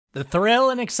The thrill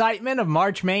and excitement of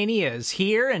March Mania is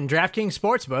here, and DraftKings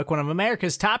Sportsbook, one of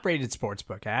America's top-rated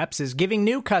sportsbook apps, is giving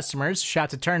new customers a shot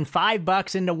to turn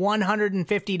 $5 into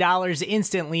 $150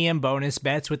 instantly in bonus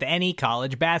bets with any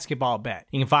college basketball bet.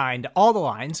 You can find all the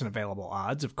lines and available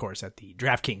odds, of course, at the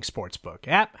DraftKings Sportsbook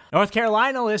app. North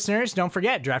Carolina listeners, don't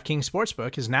forget, DraftKings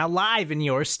Sportsbook is now live in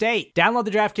your state. Download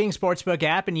the DraftKings Sportsbook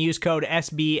app and use code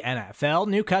SBNFL.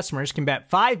 New customers can bet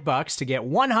 $5 to get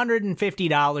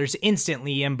 $150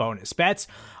 instantly in bonus bets,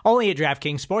 only at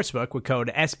DraftKings Sportsbook with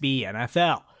code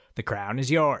SBNFL. The crown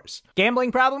is yours.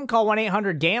 Gambling problem? Call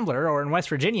 1-800-GAMBLER, or in West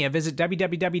Virginia, visit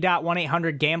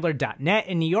www.1800gambler.net.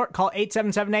 In New York, call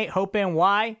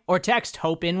 877-8-HOPE-NY or text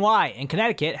HOPE-NY. In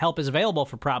Connecticut, help is available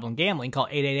for problem gambling. Call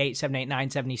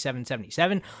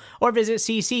 888-789-7777 or visit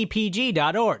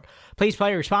ccpg.org. Please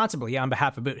play responsibly on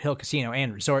behalf of Boot Hill Casino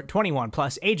and Resort. 21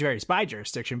 plus, age varies by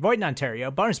jurisdiction. Void in Ontario.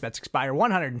 Bonus bets expire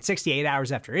 168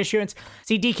 hours after issuance.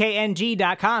 See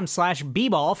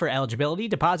dkng.com/bball for eligibility,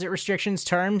 deposit restrictions,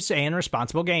 terms, and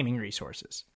responsible gaming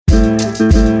resources. All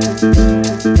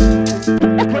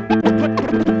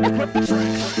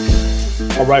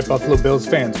right, Buffalo Bills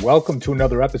fans, welcome to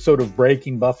another episode of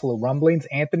Breaking Buffalo Rumblings.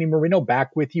 Anthony Marino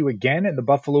back with you again, and the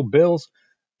Buffalo Bills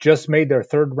just made their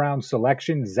third-round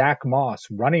selection. Zach Moss,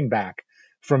 running back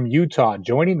from Utah,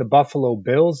 joining the Buffalo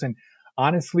Bills, and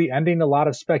honestly ending a lot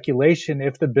of speculation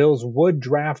if the Bills would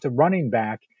draft a running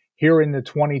back here in the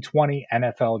 2020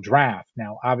 NFL Draft.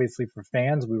 Now, obviously for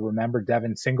fans, we remember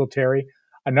Devin Singletary,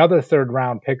 another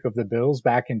third-round pick of the Bills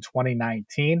back in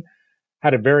 2019,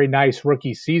 had a very nice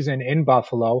rookie season in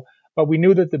Buffalo, but we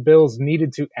knew that the Bills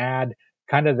needed to add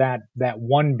kind of that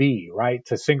 1B, right,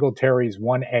 to Singletary's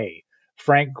 1A.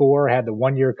 Frank Gore had the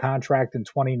one-year contract in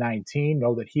 2019.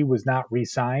 Know that he was not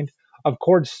re-signed. Of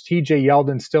course, TJ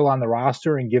Yeldon's still on the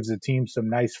roster and gives the team some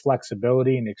nice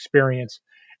flexibility and experience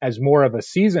as more of a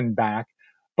seasoned back.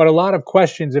 But a lot of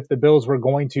questions if the Bills were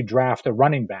going to draft a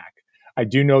running back. I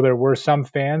do know there were some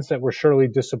fans that were surely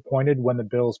disappointed when the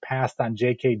Bills passed on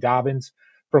J.K. Dobbins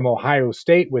from Ohio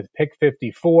State with pick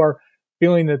 54,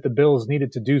 feeling that the Bills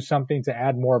needed to do something to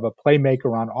add more of a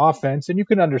playmaker on offense. And you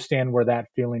can understand where that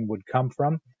feeling would come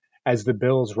from as the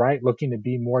Bills, right, looking to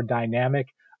be more dynamic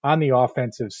on the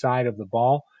offensive side of the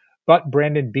ball. But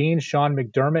Brandon Beane, Sean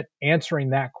McDermott answering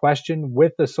that question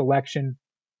with the selection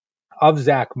of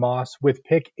Zach Moss with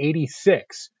pick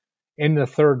 86 in the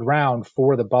third round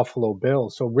for the Buffalo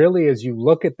Bills. So really, as you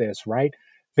look at this, right,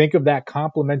 think of that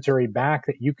complementary back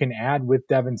that you can add with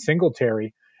Devin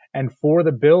Singletary. And for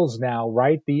the Bills now,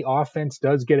 right, the offense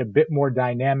does get a bit more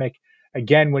dynamic.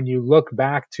 Again, when you look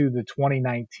back to the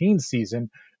 2019 season,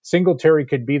 Singletary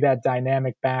could be that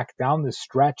dynamic back down the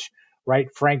stretch,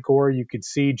 right? Frank Gore, you could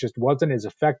see, just wasn't as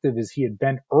effective as he had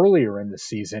been earlier in the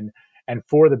season. And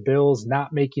for the Bills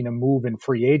not making a move in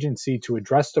free agency to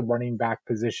address the running back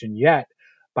position yet,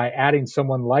 by adding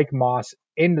someone like Moss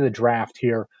into the draft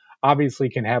here, obviously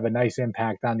can have a nice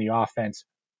impact on the offense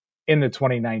in the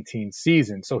 2019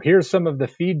 season. So here's some of the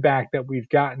feedback that we've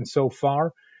gotten so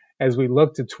far as we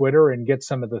look to Twitter and get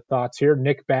some of the thoughts here.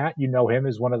 Nick Batt, you know him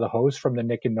as one of the hosts from the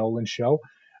Nick and Nolan Show,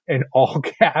 in all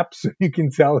caps. You can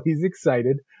tell he's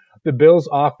excited. The Bills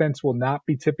offense will not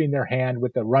be tipping their hand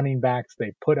with the running backs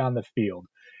they put on the field.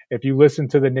 If you listen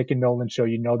to the Nick and Nolan Show,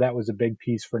 you know that was a big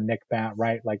piece for Nick Batt,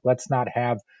 right? Like, let's not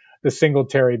have the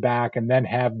Singletary back and then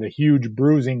have the huge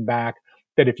bruising back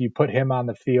that if you put him on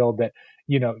the field, that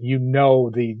you know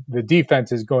the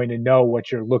defense is going to know what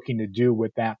you're looking to do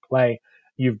with that play.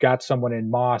 You've got someone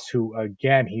in Moss who,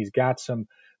 again, he's got some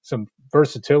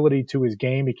versatility to his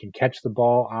game. He can catch the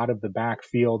ball out of the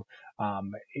backfield.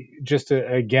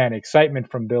 Again, excitement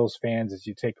from Bills fans as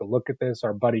you take a look at this.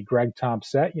 Our buddy Greg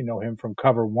Thompson, you know him from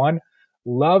Cover One,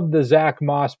 loved the Zach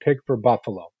Moss pick for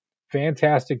Buffalo.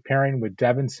 Fantastic pairing with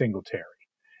Devin Singletary.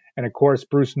 And of course,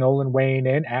 Bruce Nolan weighing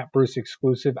in at Bruce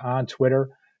Exclusive on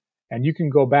Twitter. And you can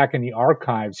go back in the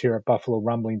archives here at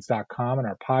BuffaloRumblings.com and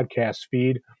our podcast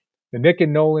feed. The Nick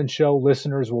and Nolan Show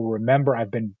listeners will remember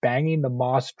I've been banging the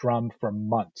Moss drum for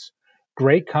months.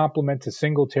 Great compliment to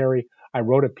Singletary. I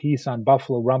wrote a piece on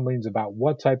Buffalo Rumblings about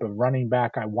what type of running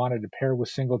back I wanted to pair with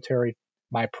Singletary.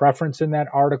 My preference in that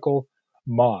article,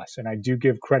 Moss. And I do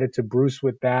give credit to Bruce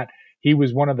with that. He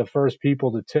was one of the first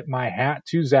people to tip my hat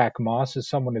to Zach Moss as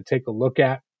someone to take a look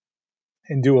at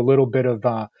and do a little bit of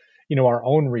our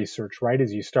own research, right?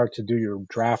 As you start to do your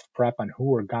draft prep on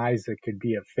who are guys that could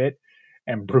be a fit.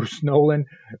 And Bruce Nolan,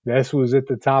 this was at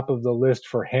the top of the list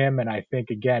for him. And I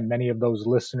think, again, many of those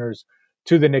listeners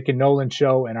to the Nick and Nolan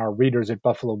Show and our readers at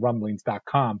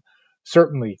BuffaloRumblings.com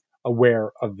certainly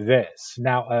aware of this.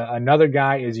 Now, another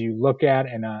guy, as you look at,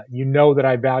 and you know that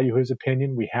I value his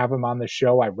opinion. We have him on the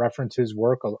show. I reference his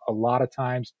work a lot of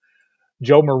times.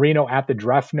 Joe Marino at the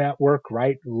Draft Network,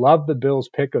 right? Love the Bills'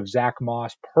 pick of Zach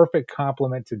Moss. Perfect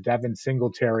complement to Devin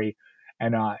Singletary.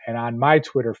 And on my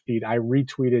Twitter feed, I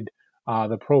retweeted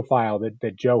the profile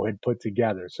that Joe had put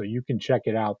together. So you can check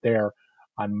it out there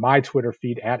on my Twitter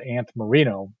feed at Anth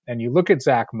Marino. And you look at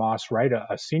Zach Moss, right?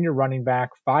 A senior running back,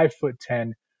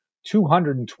 5'10",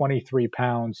 223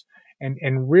 pounds,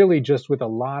 and really just with a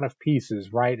lot of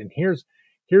pieces, right? And here's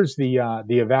the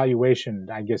evaluation,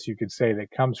 I guess you could say, that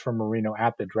comes from Marino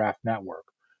at the Draft Network.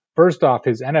 First off,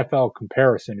 his NFL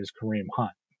comparison is Kareem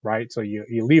Hunt, right? So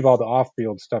you leave all the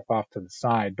off-field stuff off to the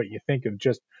side, but you think of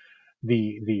just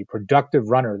the productive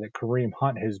runner that Kareem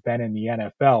Hunt has been in the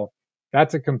NFL.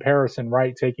 That's a comparison,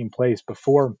 right, taking place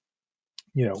before,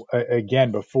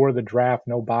 again, before the draft.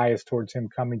 No bias towards him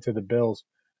coming to the Bills.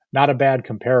 Not a bad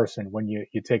comparison when you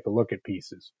take a look at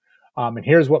pieces. And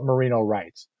here's what Marino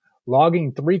writes.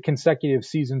 Logging 3 consecutive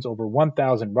seasons over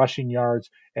 1,000 rushing yards,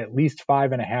 at least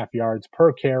 5.5 yards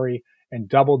per carry, and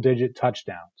double-digit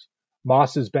touchdowns.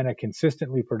 Moss has been a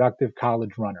consistently productive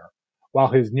college runner. While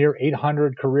his near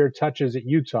 800 career touches at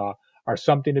Utah are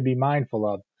something to be mindful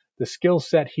of, the skill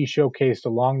set he showcased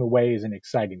along the way is an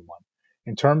exciting one.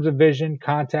 In terms of vision,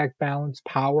 contact balance,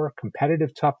 power,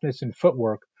 competitive toughness, and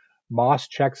footwork, Moss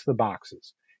checks the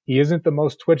boxes. He isn't the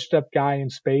most twitched up guy in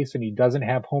space, and he doesn't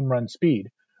have home run speed.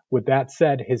 With that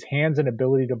said, his hands and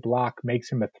ability to block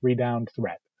makes him a 3-down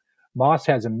threat. Moss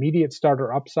has immediate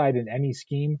starter upside in any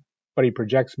scheme, but he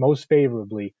projects most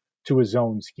favorably to his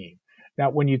own scheme. Now,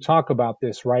 when you talk about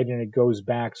this, right, and it goes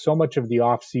back, so much of the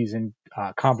offseason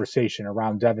conversation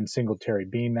around Devin Singletary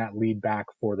being that lead back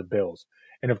for the Bills.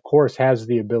 And of course, has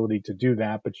the ability to do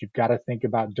that, but you've got to think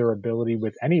about durability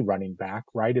with any running back,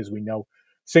 right? As we know,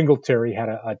 Singletary had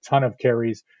a ton of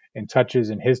carries and touches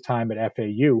in his time at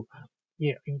FAU.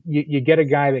 You get a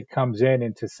guy that comes in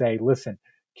and to say, listen,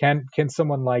 can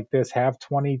someone like this have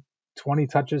 20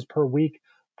 touches per week?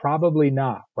 Probably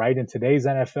not, right? In today's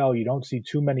NFL, you don't see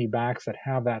too many backs that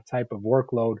have that type of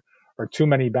workload, or too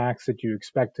many backs that you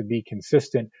expect to be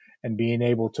consistent and being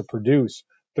able to produce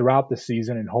throughout the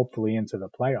season and hopefully into the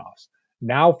playoffs.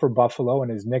 Now for Buffalo,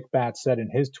 and as Nick Bat said in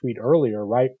his tweet earlier,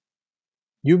 right?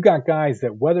 You've got guys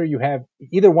that whether you have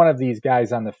either one of these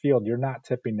guys on the field, you're not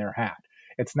tipping their hat.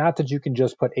 It's not that you can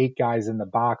just put 8 guys in the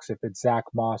box if it's Zach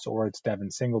Moss or it's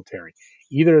Devin Singletary.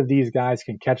 Either of these guys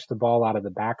can catch the ball out of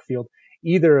the backfield.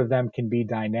 Either of them can be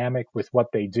dynamic with what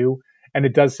they do. And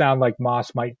it does sound like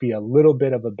Moss might be a little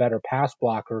bit of a better pass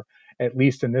blocker, at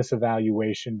least in this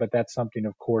evaluation, but that's something,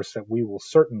 of course, that we will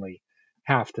certainly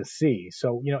have to see.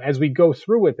 So, as we go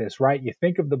through with this, right, you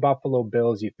think of the Buffalo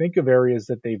Bills, you think of areas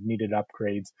that they've needed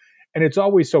upgrades, and it's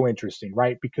always so interesting,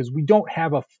 right, because we don't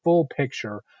have a full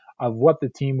picture of what the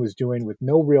team was doing with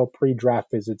no real pre-draft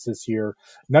visits this year,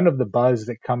 none of the buzz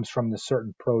that comes from the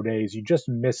certain pro days. You just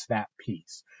miss that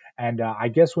piece. And I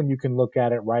guess when you can look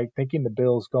at it, right, thinking the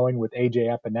Bills going with A.J.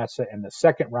 Epinesa in the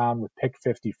second round with pick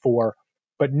 54,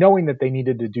 but knowing that they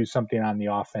needed to do something on the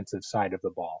offensive side of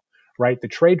the ball, right? The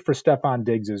trade for Stephon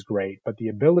Diggs is great, but the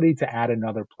ability to add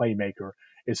another playmaker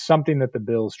is something that the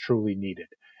Bills truly needed.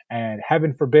 And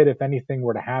heaven forbid, if anything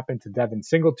were to happen to Devin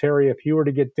Singletary, if he were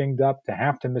to get dinged up, to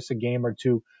have to miss a game or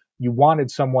two, you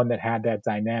wanted someone that had that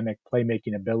dynamic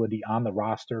playmaking ability on the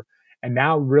roster. And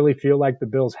now really feel like the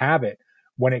Bills have it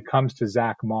when it comes to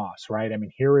Zach Moss, right? I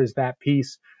mean, here is that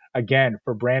piece again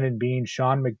for Brandon Beane,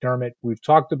 Sean McDermott. We've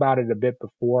talked about it a bit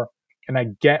before, and I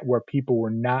get where people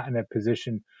were not in a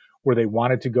position where they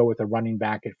wanted to go with a running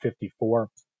back at 54.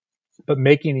 But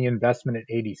making the investment at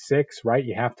 86, right?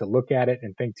 You have to look at it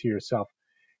and think to yourself,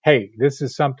 hey, this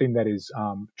is something that is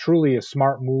truly a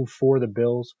smart move for the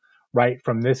Bills, right?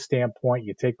 From this standpoint,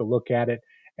 you take a look at it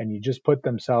and you just put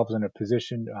themselves in a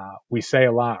position, we say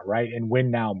a lot, right? In win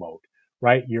now mode,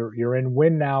 right? You're in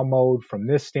win now mode from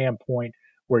this standpoint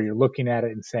where you're looking at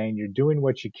it and saying you're doing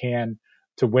what you can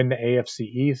to win the AFC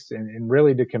East and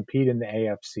really to compete in the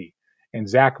AFC. And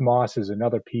Zach Moss is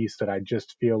another piece that I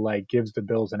just feel like gives the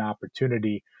Bills an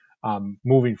opportunity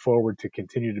moving forward to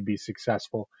continue to be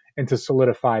successful and to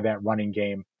solidify that running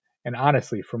game. And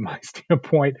honestly, from my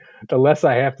standpoint, the less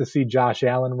I have to see Josh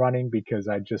Allen running, because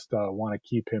I just want to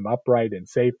keep him upright and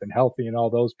safe and healthy and all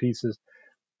those pieces,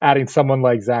 adding someone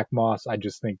like Zach Moss, I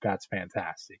just think that's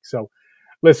fantastic. So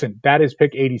listen, that is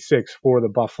pick 86 for the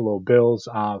Buffalo Bills.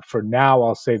 For now,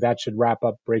 I'll say that should wrap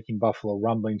up Breaking Buffalo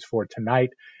Rumblings for tonight,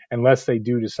 unless they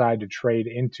do decide to trade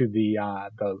into the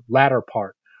latter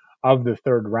part of the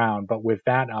third round. But with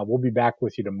that, we'll be back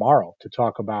with you tomorrow to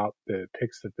talk about the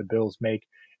picks that the Bills make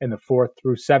in the 4th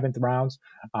through 7th rounds.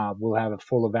 We'll have a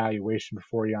full evaluation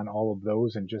for you on all of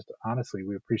those. And just honestly,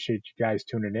 we appreciate you guys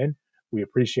tuning in. We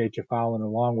appreciate you following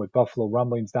along with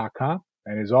BuffaloRumblings.com.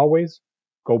 And as always,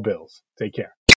 go Bills. Take care.